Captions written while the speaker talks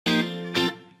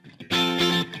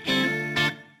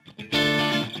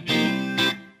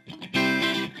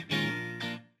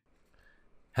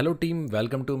Hello team,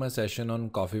 welcome to my session on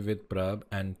Coffee with Prabh,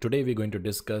 and today we're going to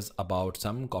discuss about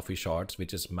some coffee shots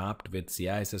which is mapped with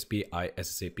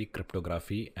cissp-issap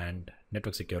cryptography and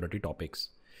network security topics.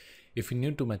 If you're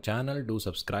new to my channel, do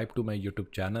subscribe to my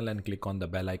YouTube channel and click on the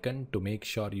bell icon to make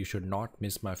sure you should not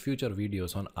miss my future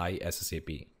videos on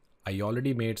ISSAP. I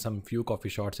already made some few coffee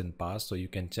shots in past, so you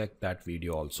can check that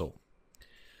video also.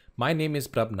 My name is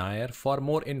Prabh Nair. For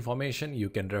more information, you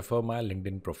can refer my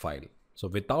LinkedIn profile. So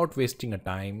without wasting a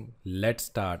time, let's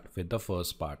start with the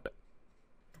first part.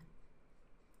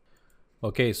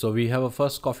 Okay, so we have a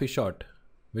first coffee shot.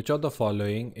 Which of the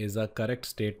following is a correct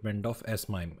statement of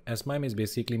SMIME? SMIME is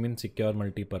basically means secure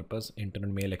multi-purpose internet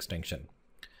mail extension.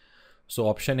 So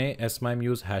option A, SMIME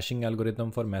use hashing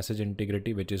algorithm for message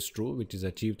integrity, which is true, which is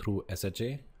achieved through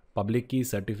SHA. Public key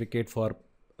certificate for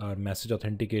message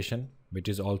authentication, which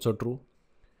is also true.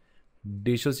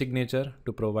 Digital signature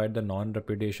to provide the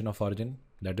non-repudiation of origin,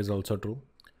 that is also true.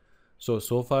 So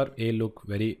far A look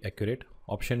very accurate.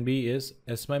 Option B is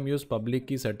SMIME use public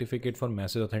key certificate for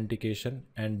message authentication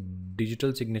and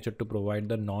digital signature to provide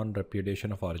the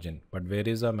non-repudiation of origin. But where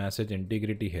is the message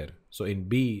integrity here? So in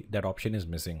B, that option is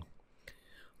missing.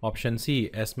 Option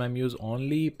C, SMIME use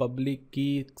only public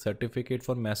key certificate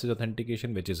for message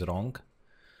authentication, which is wrong.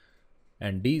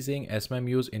 And D saying SMIME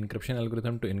use encryption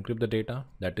algorithm to encrypt the data,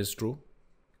 that is true.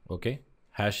 Okay.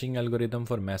 Hashing algorithm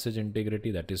for message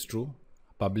integrity, that is true.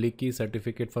 Public key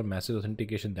certificate for message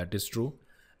authentication, that is true.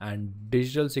 And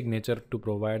digital signature to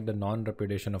provide the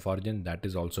non-repudiation of origin, that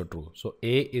is also true. So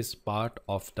A is part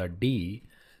of the D.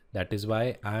 That is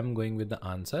why I am going with the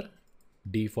answer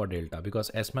D for Delta, because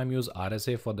SMIME use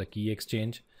RSA for the key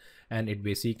exchange and it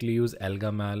basically use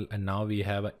AlgaMal, and now we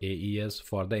have a AES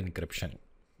for the encryption.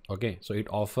 Okay, so it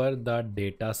offers the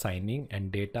data signing and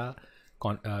data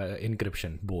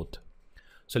encryption both.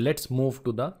 So let's move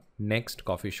to the next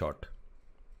coffee shot.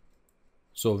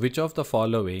 So which of the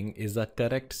following is a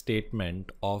correct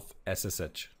statement of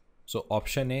SSH? So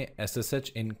option A,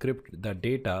 SSH encrypt the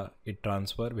data it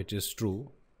transfer, which is true,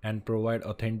 and provide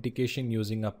authentication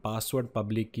using a password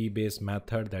public key based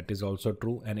method, that is also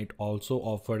true, and it also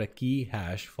offered a key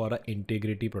hash for a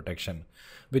integrity protection,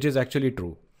 which is actually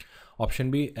true.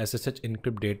 Option B, SSH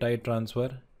encrypt data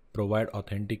transfer, provide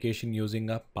authentication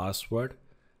using a password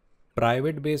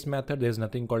private based method. There's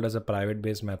nothing called as a private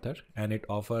based method, and it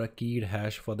offer a keyed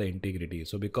hash for the integrity.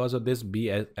 So because of this, B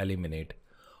eliminate.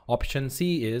 Option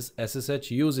C is SSH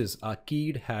uses a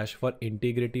keyed hash for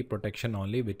integrity protection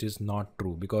only, which is not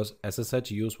true, because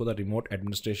SSH used for the remote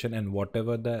administration and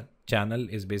whatever the channel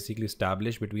is basically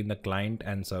established between the client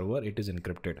and server, it is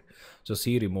encrypted. So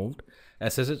C removed.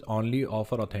 SSH only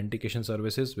offer authentication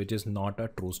services, which is not a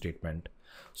true statement.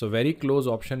 So very close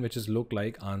option, which is look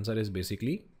like answer is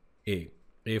basically A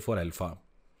for alpha.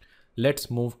 Let's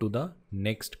move to the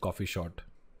next coffee shot.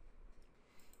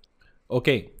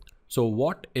 Okay. So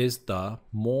what is the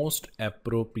most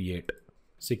appropriate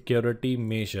security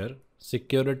measure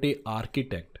security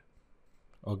architect?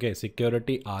 Okay,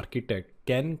 security architect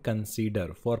can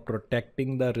consider for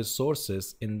protecting the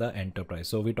resources in the enterprise.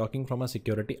 So we're talking from a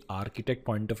security architect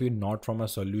point of view, not from a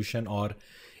solution or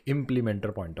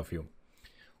implementer point of view.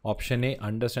 Option A,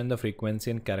 understand the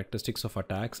frequency and characteristics of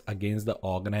attacks against the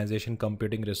organization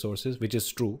computing resources, which is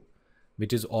true,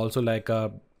 which is also like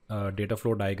a data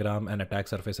flow diagram and attack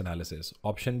surface analysis.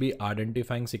 Option B,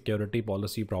 identifying security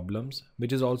policy problems,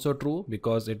 which is also true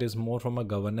because it is more from a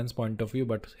governance point of view,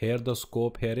 but here the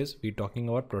scope here is we're talking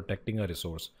about protecting a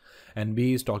resource, and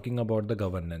B is talking about the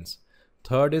governance.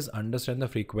 Third is understand the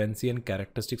frequency and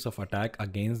characteristics of attack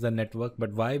against the network,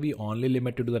 but why we only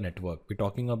limited to the network? We're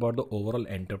talking about the overall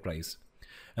enterprise.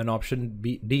 And option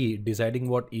D, deciding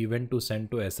what event to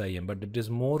send to SIM, but it is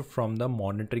more from the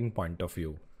monitoring point of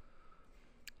view.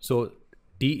 So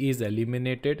D is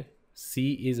eliminated,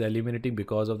 C is eliminating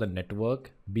because of the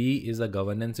network, B is a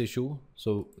governance issue.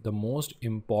 So the most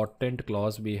important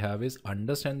clause we have is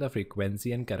understand the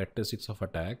frequency and characteristics of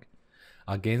attack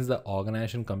against the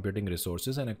organization computing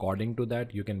resources, and according to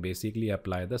that you can basically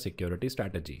apply the security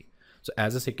strategy. So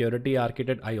as a security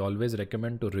architect, I always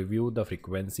recommend to review the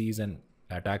frequencies and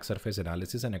attack surface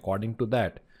analysis, and according to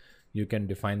that you can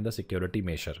define the security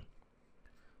measure.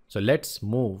 So let's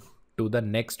move to the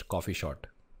next coffee shot.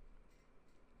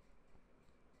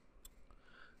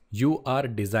 You are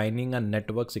designing a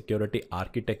network security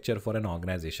architecture for an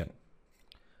organization.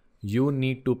 You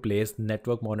need to place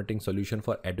network monitoring solution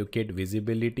for adequate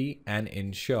visibility and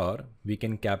ensure we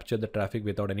can capture the traffic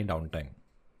without any downtime.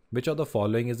 Which of the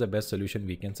following is the best solution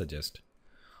we can suggest?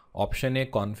 Option A,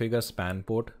 configure span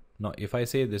port. Now if I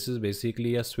say this is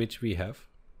basically a switch we have,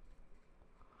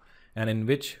 and in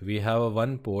which we have a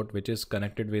one port which is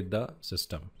connected with the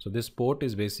system. So this port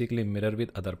is basically mirror with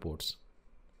other ports.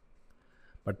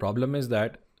 But problem is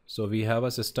that, so we have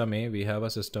a system A, we have a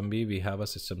system B, we have a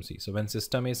system C. So when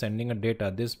system A is sending a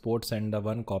data, this port send the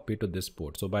one copy to this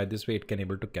port. So by this way it can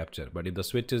able to capture, but if the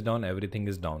switch is down, everything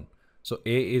is down. So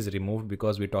A is removed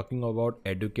because we're talking about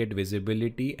educate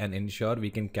visibility and ensure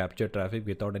we can capture traffic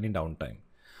without any downtime.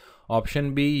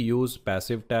 Option B, use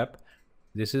passive tap.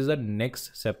 This is the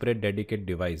next separate dedicated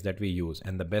device that we use,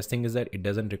 and the best thing is that it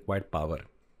doesn't require power.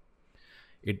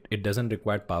 It doesn't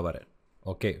require power.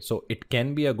 Okay, so it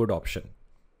can be a good option.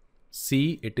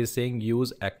 C, it is saying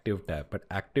use active tap, but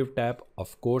active tap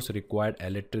of course required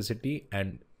electricity,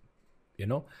 and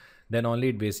then only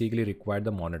it basically required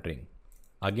the monitoring.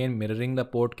 Again, mirroring the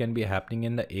port can be happening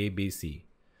in the A, B, C.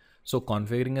 So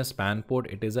configuring a span port,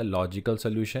 it is a logical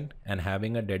solution, and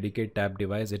having a dedicated tap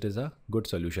device, it is a good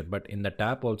solution. But in the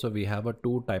tap also we have a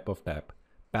two type of tap.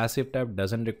 Passive tap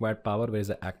doesn't require power, whereas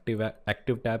the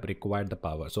active tap required the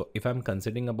power. So if I'm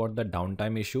considering about the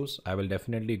downtime issues, I will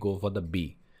definitely go for the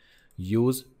B.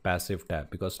 Use passive tap,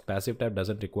 because passive tap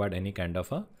doesn't require any kind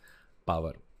of a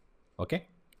power. Okay,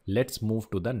 let's move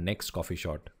to the next coffee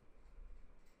shot.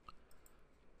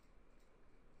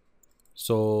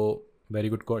 So very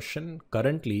good question.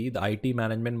 Currently, the IT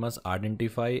management must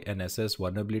identify and assess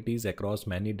vulnerabilities across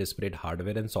many disparate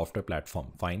hardware and software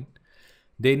platforms. Fine.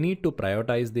 They need to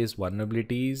prioritize these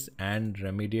vulnerabilities and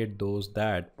remediate those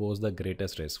that pose the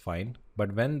greatest risk. Fine.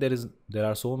 But when there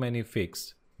are so many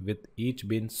fixes with each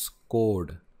being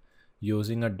scored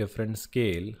using a different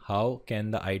scale, how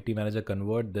can the IT manager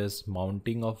convert this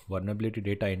mounting of vulnerability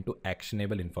data into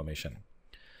actionable information?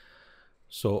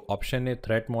 So option A,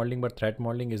 threat modeling, but threat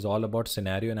modeling is all about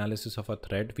scenario analysis of a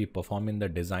threat we perform in the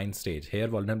design stage. Here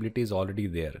vulnerability is already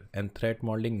there, and threat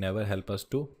modeling never help us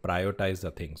to prioritize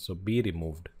the things. So B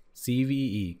removed.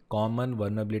 CVE, common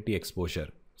vulnerability exposure.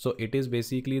 So it is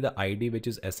basically the ID which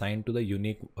is assigned to the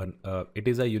unique, it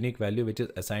is a unique value which is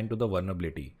assigned to the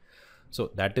vulnerability.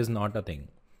 So that is not a thing.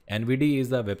 NVD is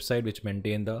the website which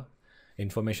maintain the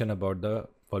information about the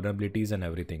vulnerabilities and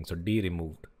everything. So D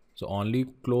removed. So only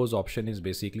close option is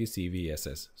basically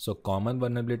CVSS. So common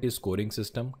vulnerability scoring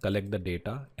system, collect the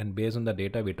data, and based on the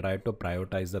data we try to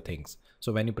prioritize the things.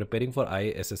 So when you're preparing for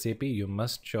ISSAP, you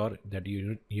must sure that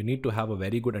you need to have a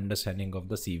very good understanding of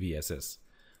the CVSS.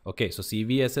 Okay, so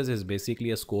CVSS is basically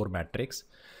a score matrix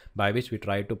by which we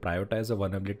try to prioritize a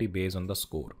vulnerability based on the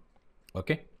score.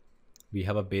 Okay, we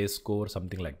have a base score,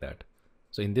 something like that.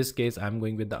 So in this case, I'm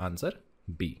going with the answer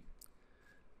B.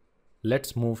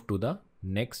 Let's move to the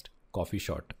next coffee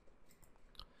shot.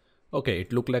 Okay,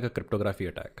 it looked like a cryptography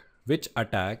attack. Which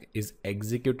attack is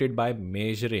executed by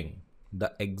measuring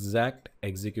the exact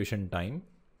execution time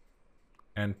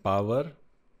and power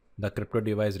the crypto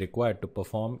device required to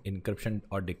perform encryption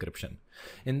or decryption?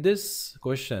 In this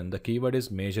question, the keyword is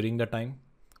measuring the time,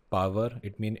 power.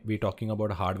 It means we're talking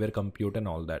about hardware, compute and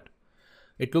all that.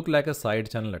 It looked like a side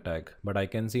channel attack, but I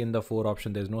can see in the 4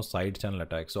 option there's no side channel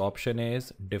attack. So option A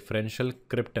is differential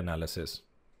cryptanalysis.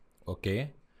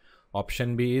 Okay.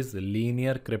 Option B is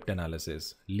linear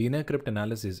cryptanalysis. Linear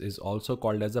cryptanalysis is also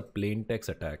called as a plaintext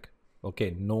attack.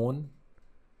 Okay, known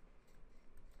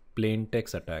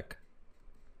plaintext attack.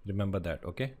 Remember that,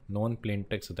 okay? Known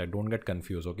plaintext attack. Don't get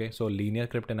confused, okay? So linear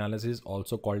cryptanalysis is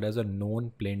also called as a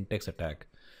known plaintext attack,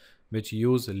 which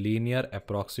use linear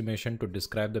approximation to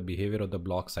describe the behavior of the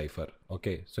block cipher.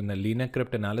 Okay, so in the linear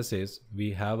cryptanalysis,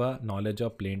 we have a knowledge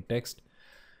of plaintext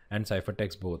and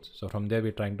ciphertext both. So from there,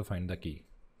 we're trying to find the key.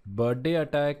 Birthday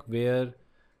attack, where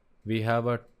we have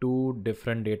a two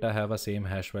different data have a same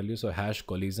hash value. So hash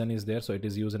collision is there. So it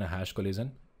is used in a hash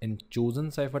collision. In chosen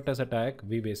ciphertext attack,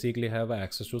 we basically have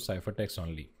access to ciphertext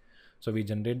only. So we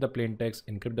generate the plaintext,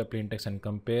 encrypt the plaintext and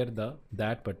compare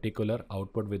that particular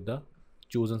output with the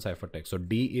chosen ciphertext. So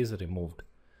D is removed.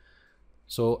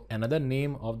 So another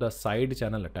name of the side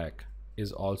channel attack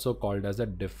is also called as a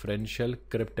differential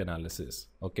cryptanalysis.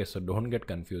 Okay, so don't get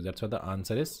confused. That's why the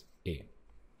answer is A.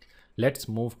 Let's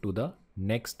move to the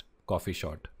next coffee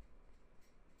shot.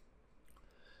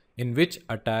 In which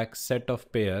attack set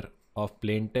of pair of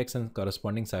plaintext and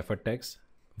corresponding ciphertext,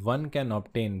 one can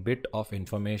obtain bit of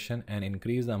information and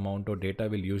increase the amount of data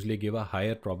will usually give a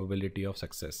higher probability of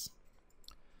success.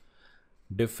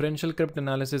 Differential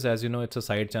cryptanalysis, as you know, it's a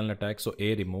side channel attack. So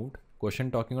A removed.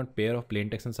 Question talking about pair of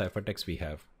plaintext and ciphertext we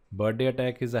have. Birthday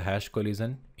attack is a hash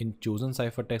collision. In chosen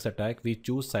ciphertext attack, we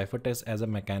choose ciphertext as a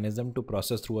mechanism to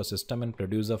process through a system and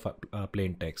produce a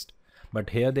plaintext. But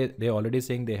here they already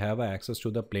saying they have access to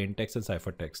the plaintext and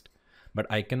ciphertext. But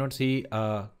I cannot see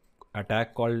a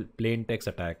attack called plaintext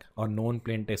attack or known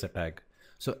plaintext attack.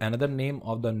 So another name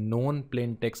of the known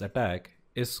plaintext attack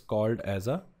is called as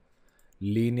a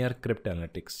linear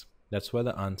cryptanalytics. That's why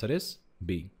the answer is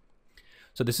B.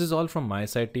 So this is all from my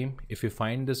side, team. If you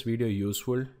find this video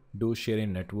useful, do share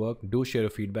in network, do share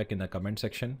your feedback in the comment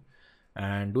section,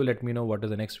 and do let me know what is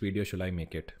the next video should I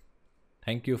make it.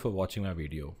 Thank you for watching my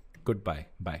video. Goodbye.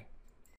 Bye.